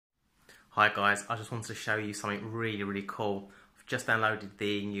Hi guys, I just wanted to show you something really cool. I've just downloaded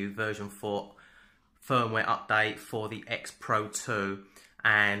the new version 4 firmware update for the X Pro 2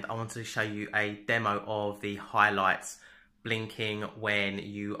 and I wanted to show you a demo of the highlights blinking when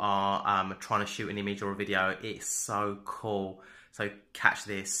you are trying to shoot an image or a video. It's so cool. So catch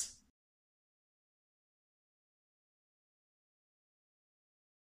this.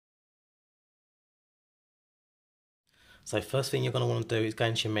 So first thing you're going to want to do is go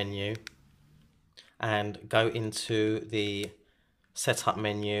into your menu and go into the setup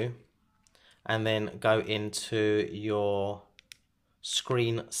menu and then go into your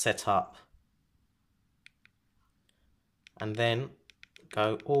screen setup and then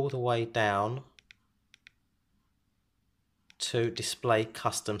go all the way down to display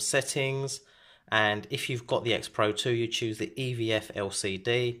custom settings, and if you've got the X Pro 2 you choose the EVF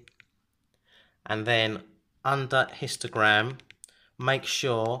LCD, and then under histogram make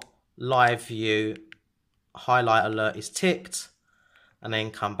sure live view highlight alert is ticked, and then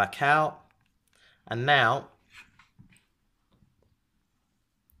come back out. And now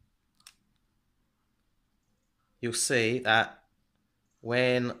you'll see that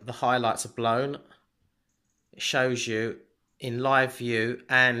when the highlights are blown, it shows you in live view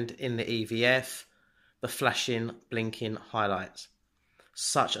and in the EVF the flashing blinking highlights.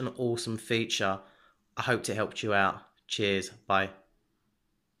 Such an awesome feature. I hope it helped you out. Cheers, bye.